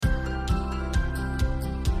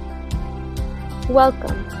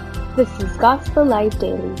Welcome. This is Gospel Light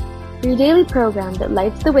Daily, your daily program that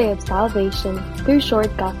lights the way of salvation through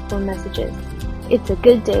short gospel messages. It's a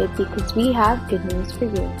good day because we have good news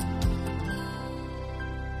for you.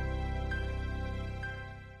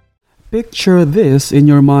 Picture this in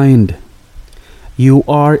your mind. You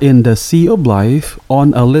are in the sea of life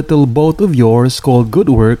on a little boat of yours called good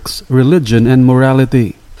works, religion, and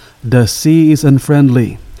morality. The sea is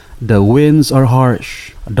unfriendly. The winds are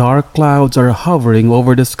harsh. Dark clouds are hovering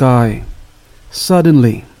over the sky.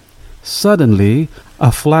 Suddenly,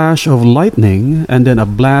 a flash of lightning and then a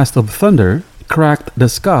blast of thunder cracked the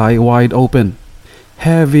sky wide open.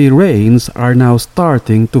 Heavy rains are now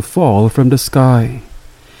starting to fall from the sky.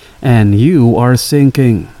 And you are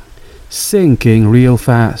sinking real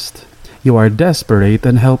fast. You are desperate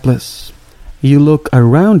and helpless. You look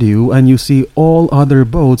around you and you see all other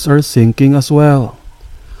boats are sinking as well.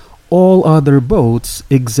 All other boats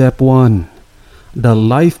except one, the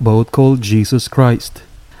lifeboat called Jesus Christ.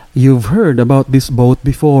 You've heard about this boat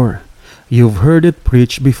before. You've heard it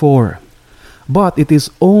preached before. But it is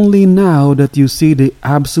only now that you see the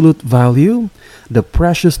absolute value, the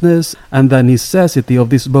preciousness, and the necessity of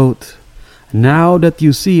this boat. Now that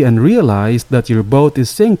you see and realize that your boat is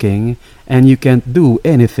sinking and you can't do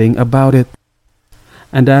anything about it.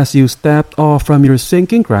 And as you stepped off from your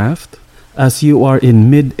sinking craft, as you are in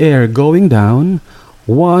mid-air going down,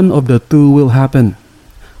 one of the two will happen.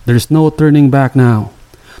 There's no turning back now.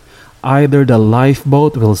 Either the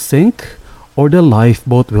lifeboat will sink or the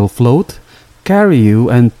lifeboat will float, carry you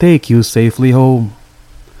and take you safely home.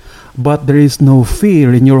 But there is no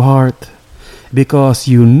fear in your heart, because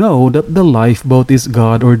you know that the lifeboat is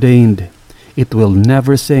God ordained. It will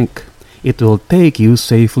never sink. It will take you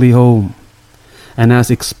safely home. And as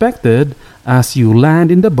expected, as you land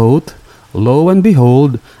in the boat, lo and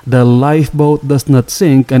behold, the lifeboat does not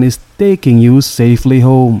sink and is taking you safely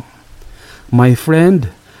home. My friend,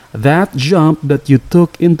 that jump that you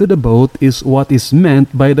took into the boat is what is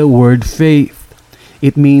meant by the word faith.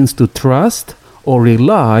 It means to trust, or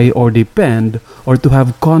rely, or depend, or to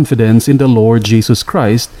have confidence in the Lord Jesus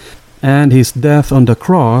Christ and His death on the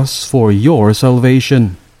cross for your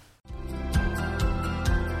salvation.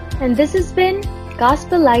 And this has been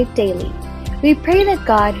Gospel Light Daily. We pray that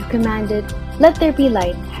God who commanded, "Let there be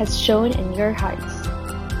light," has shone in your hearts.